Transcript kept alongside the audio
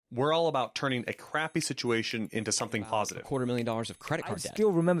We're all about turning a crappy situation into something positive. $250,000 of credit card debt. I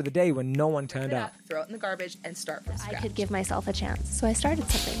still remember the day when no one turned up. Throw it in the garbage and start from scratch. I could give myself a chance, so I started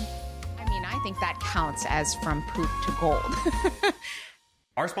something. I mean, I think that counts as from poop to gold.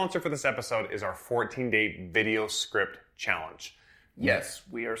 Our sponsor for this episode is our 14-day video script challenge. Yes,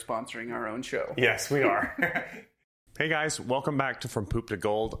 we are sponsoring our own show. Yes, we are. Hey guys, welcome back to From Poop to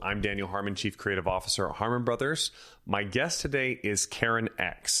Gold. I'm Daniel Harmon, Chief Creative Officer at Harmon Brothers. My guest today is Karen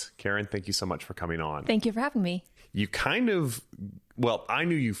X. Karen, thank you so much for coming on. Thank you for having me. You I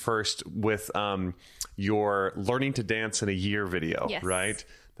knew you first with your Learning to Dance in a Year video, yes. Right?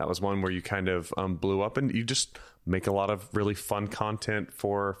 That was one where you kind of blew up, and you just make a lot of really fun content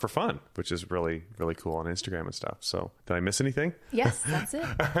for fun, which is really, really cool on Instagram and stuff. So did I miss anything? Yes, that's it.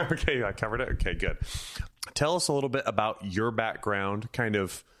 Okay, I covered it. Okay, good. Tell us a little bit about your background, kind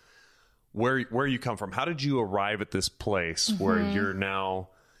of where you come from. How did you arrive at this place where you're now,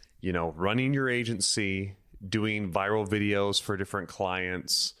 running your agency, doing viral videos for different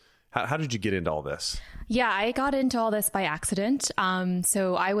clients? How did you get into all this? Yeah, I got into all this by accident.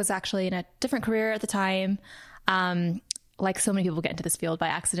 So I was actually in a different career at the time. Like so many people get into this field by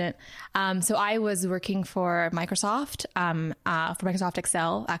accident. So I was working for Microsoft, for Microsoft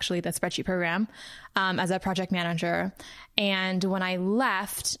Excel, actually the spreadsheet program, as a project manager. And when I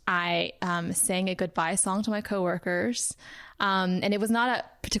left, I sang a goodbye song to my coworkers. And it was not a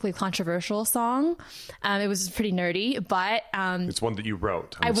particularly controversial song. It was pretty nerdy, but it's one that you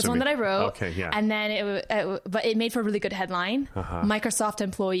wrote. It was one that I wrote. Okay, yeah. And then but it made for a really good headline. Microsoft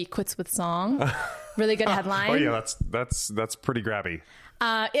employee quits with song. Really good headline. Oh yeah, that's pretty grabby.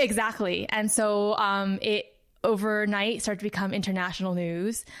 Exactly. And so it overnight started to become international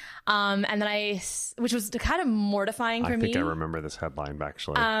news. And then which was kind of mortifying for me. I think I remember this headline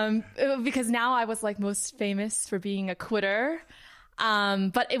actually. Because now I was like most famous for being a quitter.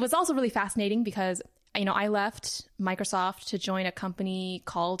 But it was also really fascinating because, I left Microsoft to join a company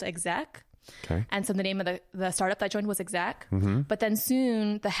called Exec. Okay. And so the name of the startup that I joined was Exec. But then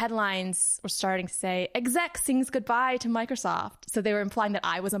soon the headlines were starting to say, Exec sings goodbye to Microsoft. So they were implying that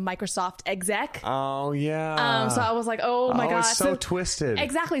I was a Microsoft exec. Oh, yeah. So I was like, oh my God. It's so twisted.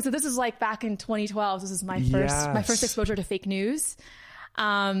 Exactly. So this is like back in 2012. This is my first exposure to fake news.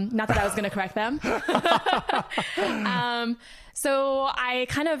 Not that I was going to correct them. So I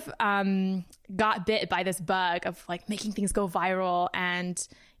kind of got bit by this bug of like making things go viral. And,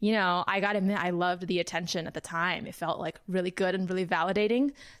 I got to admit, I loved the attention at the time. It felt like really good and really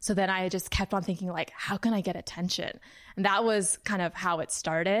validating. So then I just kept on thinking like, how can I get attention? And that was kind of how it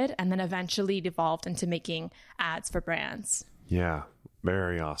started. And then eventually it evolved into making ads for brands. Yeah,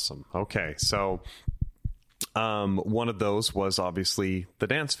 very awesome. Okay. So one of those was obviously the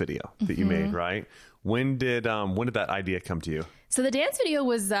dance video that you made, right? When did that idea come to you? So the dance video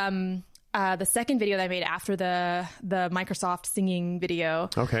was the second video that I made after the Microsoft singing video.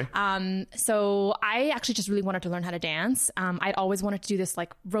 Okay. So I actually just really wanted to learn how to dance. I'd always wanted to do this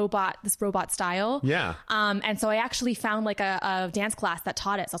like robot style. Yeah. And so I actually found like a dance class that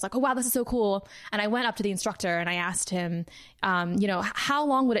taught it. So I was like, oh wow, this is so cool. And I went up to the instructor and I asked him, how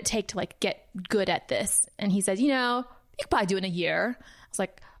long would it take to like get good at this? And he said, you could probably do it in a year. I was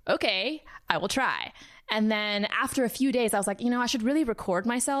like, okay, I will try. And then after a few days, I was like, I should really record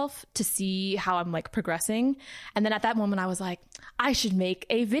myself to see how I'm like progressing. And then at that moment, I was like, I should make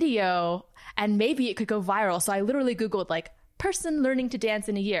a video and maybe it could go viral. So I literally Googled like person learning to dance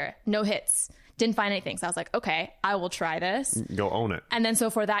in a year, no hits, didn't find anything. So I was like, okay, I will try this. Go own it. And then so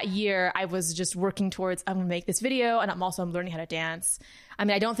for that year, I was just working towards, I'm going to make this video and I'm learning how to dance. I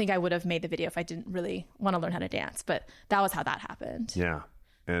mean, I don't think I would have made the video if I didn't really want to learn how to dance, but that was how that happened. Yeah.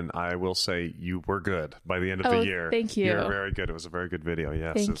 And I will say you were good by the end of the year. Thank you. You were very good. It was a very good video.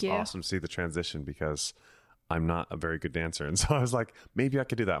 Yes. Thank It was you. awesome to see the transition because I'm not a very good dancer. And so I was like, maybe I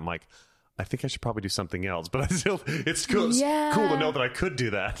could do that. I'm like, I think I should probably do something else, but it's cool. Yeah. It's cool to know that I could do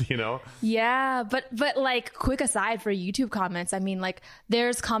that, Yeah. But like quick aside for YouTube comments, I mean, like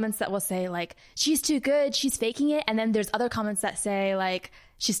there's comments that will say like, she's too good, she's faking it. And then there's other comments that say like,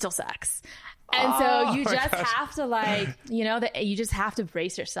 she still sucks. And so you just have to like, you just have to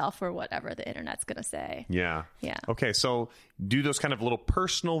brace yourself for whatever the internet's going to say. Yeah. Yeah. Okay. So do those kind of little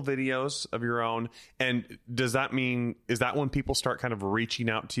personal videos of your own. And does that mean, is that when people start kind of reaching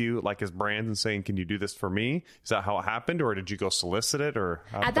out to you like as brands and saying, can you do this for me? Is that how it happened? Or did you go solicit it? Or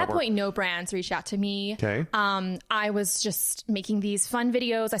at that point, no brands reached out to me. Okay. I was just making these fun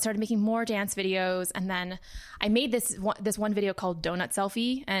videos. I started making more dance videos. And then I made this one video called Donut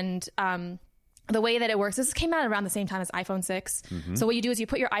Selfie. And, the way that it works, this came out around the same time as iPhone 6. So what you do is you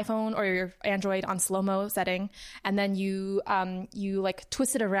put your iPhone or your Android on slow-mo setting, and then you like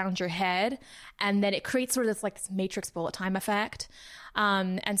twist it around your head, and then it creates sort of this matrix bullet time effect.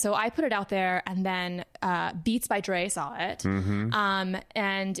 And so I put it out there, and then Beats by Dre saw it.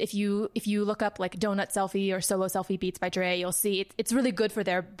 And if you look up like Donut Selfie or Solo Selfie Beats by Dre, you'll see it's really good for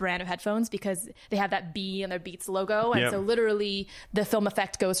their brand of headphones because they have that B in their Beats logo. And so literally the film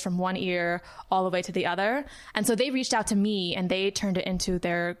effect goes from one ear all the way to the other. And so they reached out to me, and they turned it into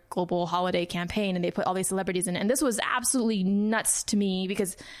their global holiday campaign, and they put all these celebrities in it. And this was absolutely nuts to me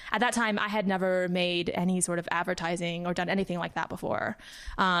because at that time I had never made any sort of advertising or done anything like that before.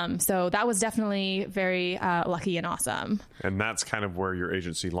 So that was definitely very lucky and awesome. And that's kind of where your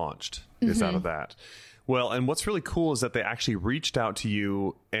agency launched, is out of that. Well, and what's really cool is that they actually reached out to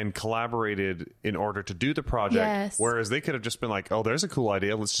you and collaborated in order to do the project. Yes. Whereas they could have just been like, oh, there's a cool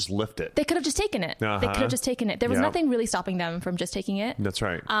idea. Let's just lift it. They could have just taken it. They could have just taken it. There was nothing really stopping them from just taking it. That's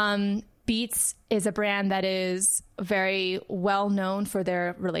right. Beats is a brand that is very well known for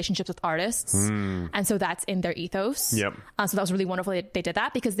their relationships with artists. And so that's in their ethos. So that was really wonderful they did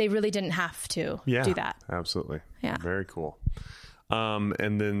that because they really didn't have to do that. Absolutely. Yeah. Very cool.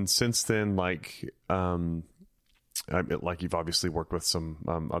 And then since then, like you've obviously worked with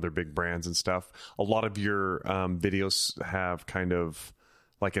some other big brands and stuff. A lot of your videos have kind of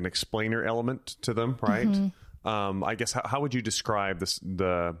like an explainer element to them, right? I guess how would you describe this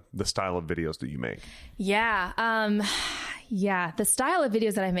the style of videos that you make? The style of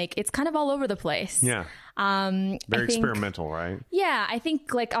videos that I make, it's kind of all over the place. Very experimental, right? I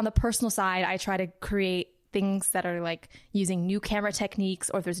think like on the personal side, I try to create things that are like using new camera techniques,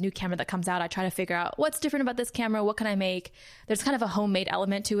 or if there's a new camera that comes out, I try to figure out what's different about this camera. What can I make? There's kind of a homemade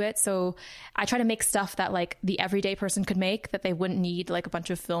element to it. So I try to make stuff that like the everyday person could make, that they wouldn't need like a bunch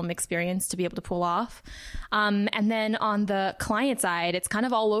of film experience to be able to pull off. And then on the client side, it's kind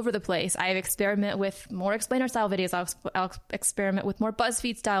of all over the place. I experiment with more explainer style videos. I'll experiment with more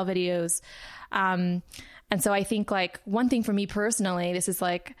BuzzFeed style videos. And so I think like one thing for me personally, this is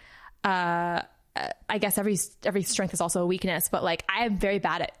like, I guess every strength is also a weakness, but like I am very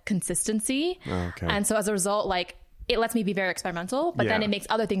bad at consistency. And so as a result, like it lets me be very experimental, but then it makes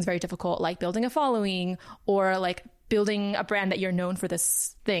other things very difficult, like building a following or like building a brand that you're known for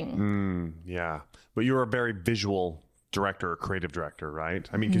this thing. But you're a very visual director or creative director, right?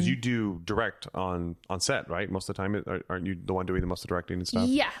 I mean, because you do direct on set, right? Most of the time, aren't you the one doing the most of the directing and stuff?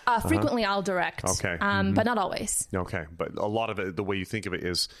 Frequently I'll direct. But not always. But a lot of it, the way you think of it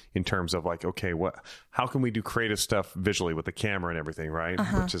is in terms of like, okay, how can we do creative stuff visually with the camera and everything, right?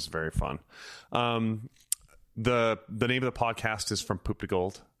 Which is very fun. The name of the podcast is From Poop to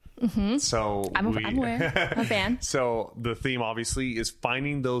Gold. So I'm aware. I'm a fan. So the theme obviously is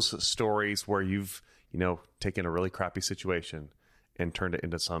finding those stories where you've taken a really crappy situation and turned it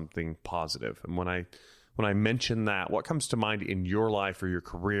into something positive. And when I mention that, what comes to mind in your life or your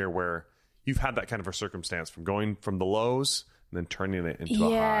career where you've had that kind of a circumstance from going from the lows and then turning it into a high?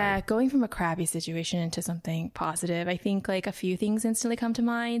 Yeah, going from a crappy situation into something positive. I think like a few things instantly come to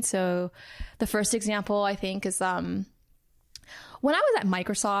mind. So the first example I think is when I was at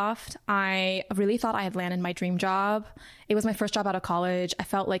Microsoft, I really thought I had landed my dream job. It was my first job out of college. I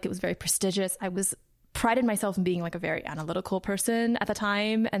felt like it was very prestigious. I prided myself in being like a very analytical person at the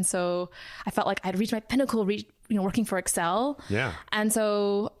time. And so I felt like I'd reached my pinnacle, working for Excel. And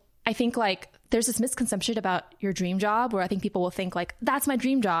so I think like there's this misconception about your dream job where I think people will think like, that's my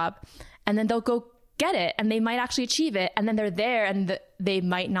dream job. And then they'll go get it and they might actually achieve it. And then they're there and they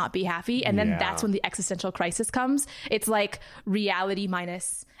might not be happy. And then that's when the existential crisis comes. It's like reality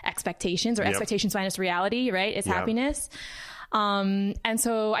minus expectations or expectations minus reality, right? It's happiness. And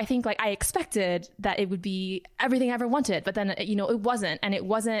so I think like I expected that it would be everything I ever wanted, but then, it wasn't. And it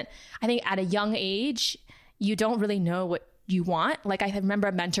wasn't, I think at a young age, you don't really know what you want. Like I remember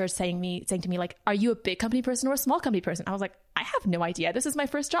a mentor saying to me, like, are you a big company person or a small company person? I was like, I have no idea. This is my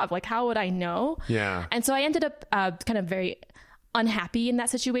first job. Like, how would I know? And so I ended up kind of very unhappy in that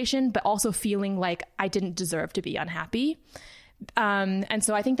situation, but also feeling like I didn't deserve to be unhappy. And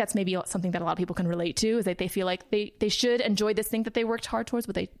so I think that's maybe something that a lot of people can relate to, is that they feel like they should enjoy this thing that they worked hard towards,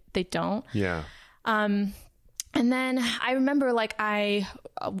 but they don't. And then I remember like I,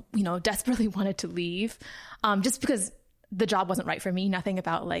 desperately wanted to leave, just because the job wasn't right for me. Nothing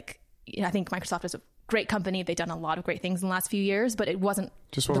about like, I think Microsoft is a great company. They've done a lot of great things in the last few years, but it wasn't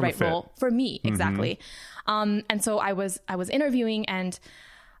the right role for me. Exactly. And so I was interviewing and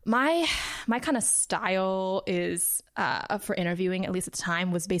My kind of style is for interviewing, at least at the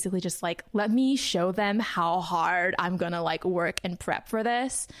time, was basically just like, let me show them how hard I'm gonna like work and prep for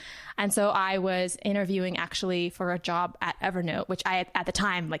this. And so I was interviewing actually for a job at Evernote, which I at the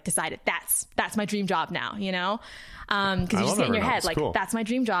time like decided that's my dream job now, you know, because you just get in your head like that's my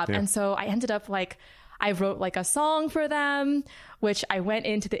dream job. And so I ended up like, I wrote like a song for them, which I went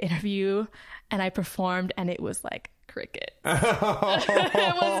into the interview and I performed, and it was like cricket. It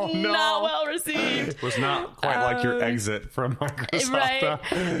was not well received. It was not quite like your exit from Microsoft.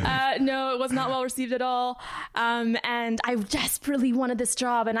 Right. No, it was not well received at all. And I desperately wanted this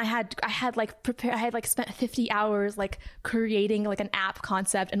job, and I had spent 50 hours like creating like an app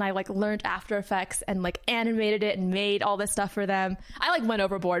concept, and I like learned After Effects and like animated it and made all this stuff for them. I like went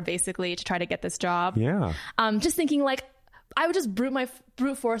overboard basically to try to get this job. Yeah. Just thinking like, I would just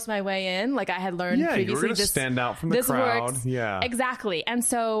brute force my way in, like I had learned previously. You were going to stand out from the crowd. Works. Yeah, exactly. And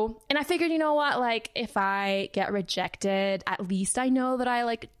I figured, you know what? Like, if I get rejected, at least I know that I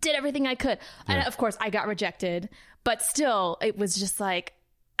like did everything I could. Yeah. And of course, I got rejected, but still, it was just like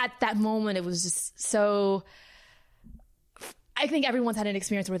at that moment, it was just so. I think everyone's had an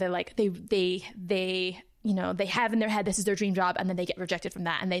experience where they're like they you know, they have in their head this is their dream job, and then they get rejected from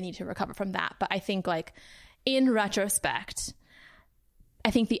that, and they need to recover from that. But I think like, in retrospect, I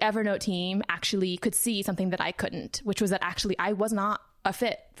think the Evernote team actually could see something that I couldn't, which was that actually I was not a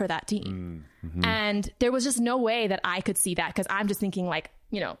fit for that team. Mm-hmm. And there was just no way that I could see that, because I'm just thinking like,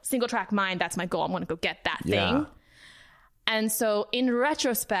 you know, single track mind, that's my goal. I'm going to go get that thing. And so in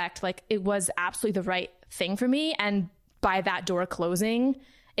retrospect, like it was absolutely the right thing for me. And by that door closing,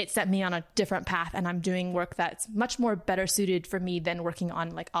 it set me on a different path, and I'm doing work that's much more better suited for me than working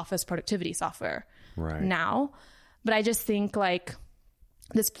on like office productivity software now. But I just think like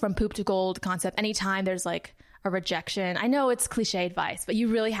this from poop to gold concept, anytime there's like a rejection, I know it's cliche advice, but you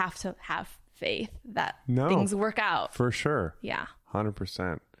really have to have faith that things work out. For sure. Yeah.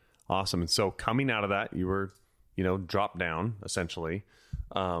 100%. Awesome. And so coming out of that, you were, you know, dropped down essentially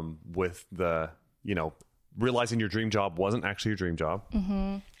with the, you know, realizing your dream job wasn't actually your dream job.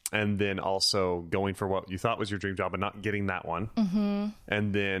 Mm-hmm. And then also going for what you thought was your dream job and not getting that one. Mm-hmm.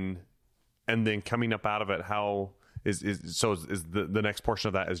 And then coming up out of it, how is the next portion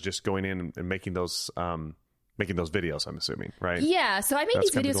of that is just going in and making those videos, I'm assuming, right? Yeah. So I made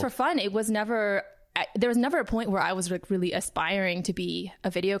these videos for fun. It was never, there was never a point where I was like really aspiring to be a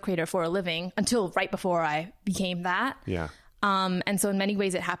video creator for a living until right before I became that. Yeah. And so in many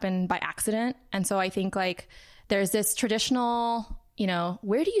ways it happened by accident. And so I think like there's this traditional, you know,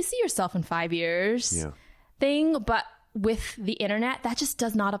 where do you see yourself in 5 years thing, but with the internet, that just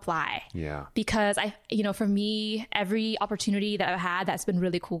does not apply. Yeah. Because for me, every opportunity that I've had that's been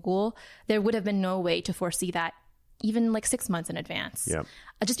really cool, there would have been no way to foresee that even like 6 months in advance. Yeah.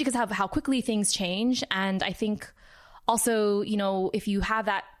 Just because of how quickly things change. And I think also, you know, if you have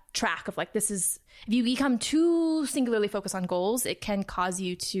that track of like, if you become too singularly focused on goals, it can cause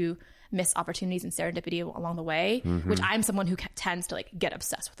you to miss opportunities and serendipity along the way, which I'm someone who tends to like get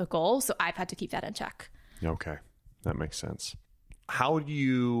obsessed with a goal. So I've had to keep that in check. Okay. That makes sense.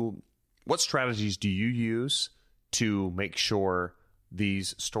 What strategies do you use to make sure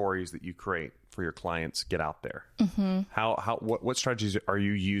these stories that you create for your clients get out there? Mm-hmm. What strategies are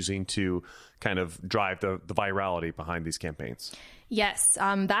you using to kind of drive the virality behind these campaigns? Yes,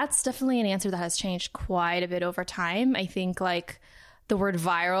 that's definitely an answer that has changed quite a bit over time. I think like the word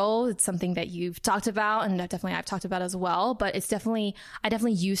viral, it's something that you've talked about, and definitely I've talked about as well, but I definitely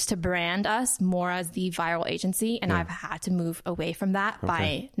used to brand us more as the viral agency, and I've had to move away from that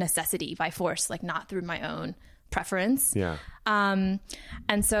by necessity, by force, like not through my own preference. Yeah. And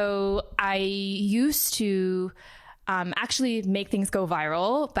so I used to actually make things go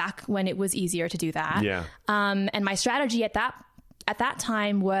viral back when it was easier to do that. Yeah. And my strategy at that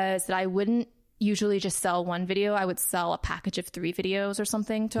time was that I wouldn't usually just sell one video. I would sell a package of 3 videos or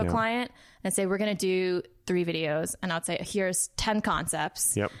something to a client and say, we're going to do 3 videos. And I'd say, here's 10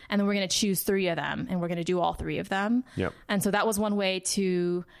 concepts. Yep. And then we're going to choose 3 of them, and we're going to do all 3 of them. Yep. And so that was one way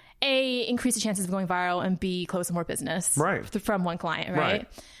to A, increase the chances of going viral, and B, close some more business from one client.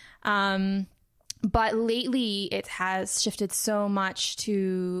 Right. But lately it has shifted so much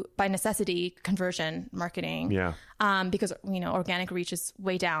to, by necessity, conversion marketing. Yeah. Because, you know, organic reach is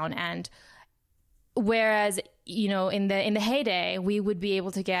way down. And whereas, you know, in the heyday, we would be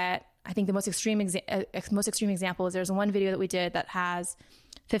able to get, I think the most extreme example is there's one video that we did that has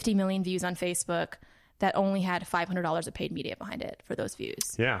 50 million views on Facebook. that only had $500 of paid media behind it for those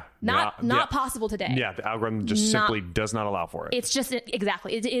views. Yeah. Not possible today. Yeah. The algorithm just simply does not allow for it. It's just,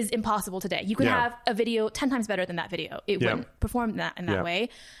 exactly. It is impossible today. You could have a video 10 times better than that video. It wouldn't perform in that way.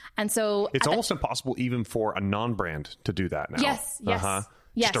 And so it's almost impossible even for a non-brand to do that now. Yes.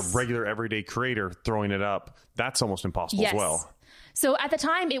 Just a regular everyday creator throwing it up. That's almost impossible as well. So at the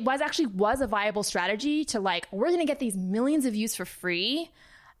time, it was a viable strategy to like, we're going to get these millions of views for free.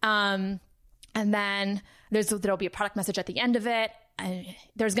 And then there'll be a product message at the end of it. And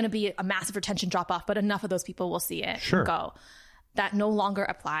there's going to be a massive retention drop off, but enough of those people will see it and go. That no longer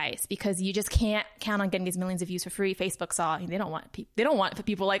applies because you just can't count on getting these millions of views for free. Facebook saw they don't want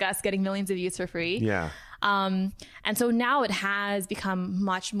people like us getting millions of views for free. Yeah. And so now it has become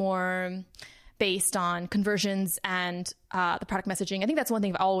much more based on conversions and the product messaging. I think that's one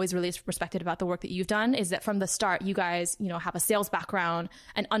thing I've always really respected about the work that you've done is that from the start, you guys, have a sales background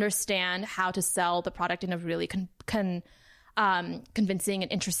and understand how to sell the product in a really convincing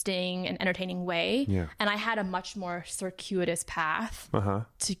and interesting and entertaining way. Yeah. And I had a much more circuitous path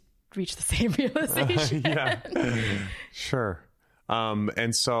to reach the same realization. Sure.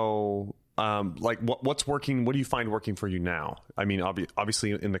 And so, like what's working? What do you find working for you now? I mean,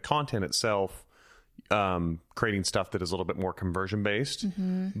 obviously in the content itself, creating stuff that is a little bit more conversion based,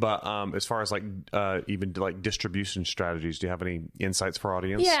 but as far as like even like distribution strategies, do you have any insights for our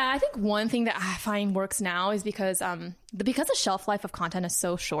audience? Yeah, I think one thing that I find works now is because the shelf life of content is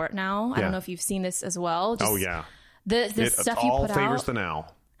so short now. I don't know if you've seen this as well. The stuff you put out favors the now.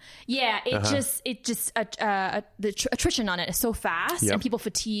 Yeah, the attrition on it is so fast and people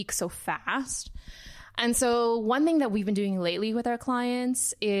fatigue so fast. And so one thing that we've been doing lately with our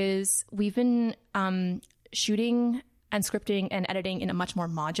clients is we've been shooting and scripting and editing in a much more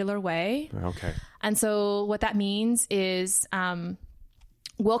modular way. Okay. And so what that means is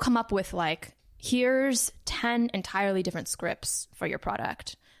we'll come up with like, here's 10 entirely different scripts for your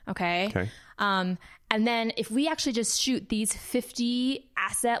product. Okay. And then if we actually just shoot these 50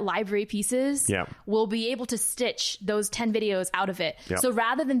 asset library pieces, we'll be able to stitch those 10 videos out of it. So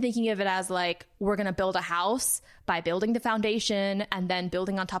rather than thinking of it as like, we're going to build a house by building the foundation and then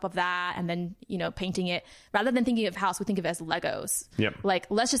building on top of that and then, painting it, rather than thinking of house, we think of it as Legos. Like,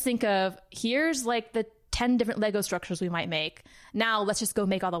 let's just think of here's like the 10 different Lego structures we might make. Now let's just go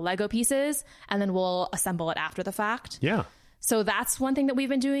make all the Lego pieces and then we'll assemble it after the fact. So that's one thing that we've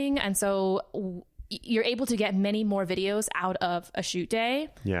been doing. And so you're able to get many more videos out of a shoot day.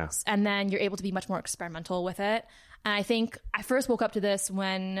 And then you're able to be much more experimental with it. And I think I first woke up to this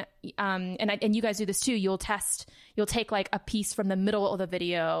when, and you guys do this too, you'll take like a piece from the middle of the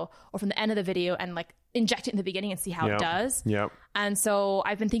video or from the end of the video and like inject it in the beginning and see how it does. And so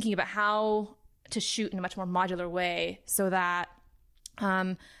I've been thinking about how to shoot in a much more modular way so that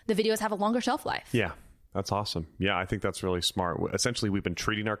the videos have a longer shelf life. That's awesome. Yeah, I think that's really smart. Essentially, we've been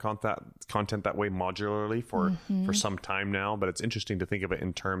treating our content that way modularly for some time now, but it's interesting to think of it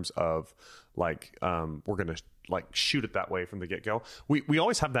in terms of like, we're going to like shoot it that way from the get-go. We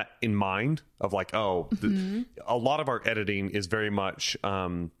always have that in mind of like, a lot of our editing is very much,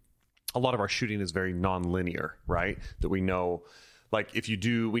 a lot of our shooting is very non-linear, right? That we know, like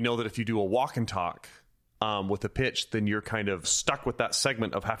we know that if you do a walk and talk, with a pitch, then you're kind of stuck with that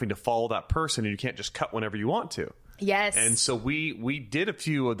segment of having to follow that person and you can't just cut whenever you want to. Yes. And so we did a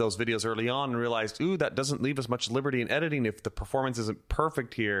few of those videos early on and realized, that doesn't leave us much liberty in editing. If the performance isn't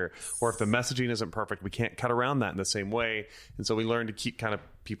perfect here, or if the messaging isn't perfect, we can't cut around that in the same way. And so we learned to keep kind of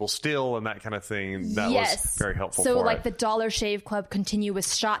people still and that kind of thing. And that was very helpful. So like the Dollar Shave Club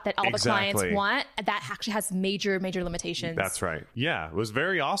continuous shot that all the clients want, that actually has major limitations. That's right. Yeah. It was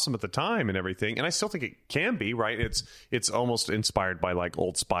very awesome at the time and everything. And I still think it can be, right? It's almost inspired by like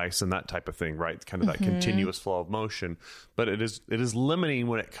Old Spice and that type of thing, right? Kind of that continuous flow of motion. But it is limiting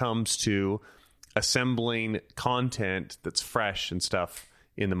when it comes to assembling content that's fresh and stuff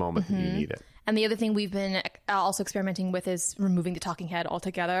in the moment that you need it. And the other thing we've been also experimenting with is removing the talking head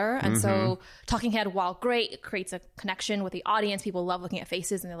altogether. And so talking head, while great, it creates a connection with the audience. People love looking at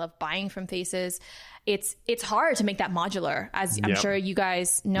faces and they love buying from faces. It's hard to make that modular, as I'm sure you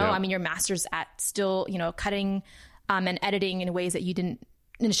guys know. I mean, you're masters at still, cutting and editing in ways that you didn't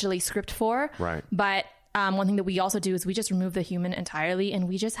initially script for. Right. But one thing that we also do is we just remove the human entirely and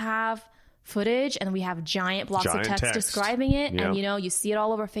we just have footage and we have giant blocks of text describing it. And you see it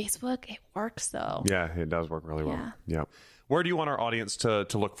all over Facebook. It works though. Yeah, it does work really well. Yeah. Where do you want our audience to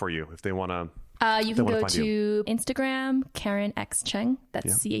look for you if they want to? You can go to Instagram, Karen X Cheng.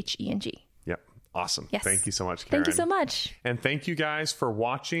 That's CHENG. Yep. Awesome. Yes. Thank you so much, Karen. Thank you so much. And thank you guys for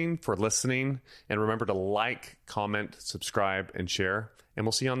watching, for listening. And remember to like, comment, subscribe, and share. And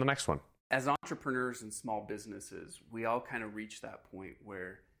we'll see you on the next one. As entrepreneurs and small businesses, we all kind of reach that point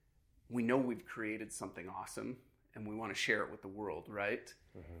where we know we've created something awesome and we want to share it with the world, right?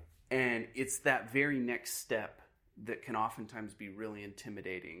 Mm-hmm. And it's that very next step that can oftentimes be really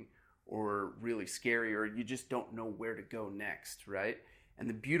intimidating or really scary, or you just don't know where to go next, right? And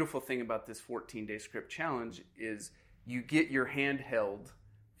the beautiful thing about this 14-day script challenge is you get your hand held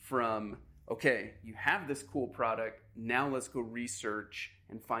from, okay, you have this cool product, now let's go research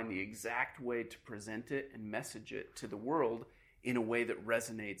and find the exact way to present it and message it to the world in a way that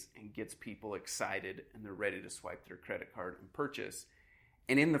resonates and gets people excited and they're ready to swipe their credit card and purchase.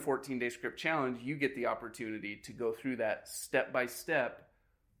 And in the 14-day script challenge, you get the opportunity to go through that step by step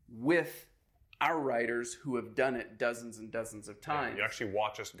with our writers who have done it dozens and dozens of times. You actually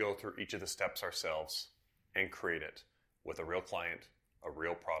watch us go through each of the steps ourselves and create it with a real client, a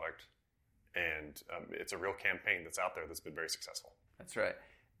real product, and it's a real campaign that's out there that's been very successful. That's right.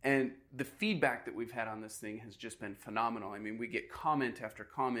 And the feedback that we've had on this thing has just been phenomenal. I mean, we get comment after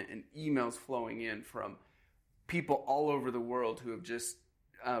comment and emails flowing in from people all over the world who have just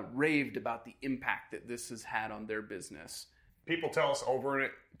raved about the impact that this has had on their business. People tell us over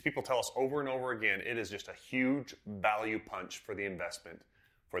and over again, it is just a huge value punch for the investment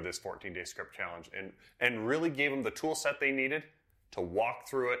for this 14-day script challenge, and really gave them the tool set they needed to walk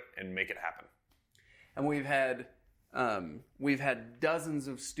through it and make it happen. And we've had dozens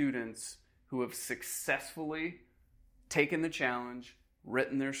of students who have successfully taken the challenge,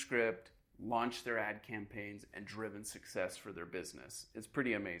 written their script, launched their ad campaigns, and driven success for their business. It's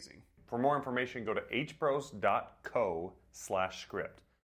pretty amazing. For more information, go to hbros.co/script.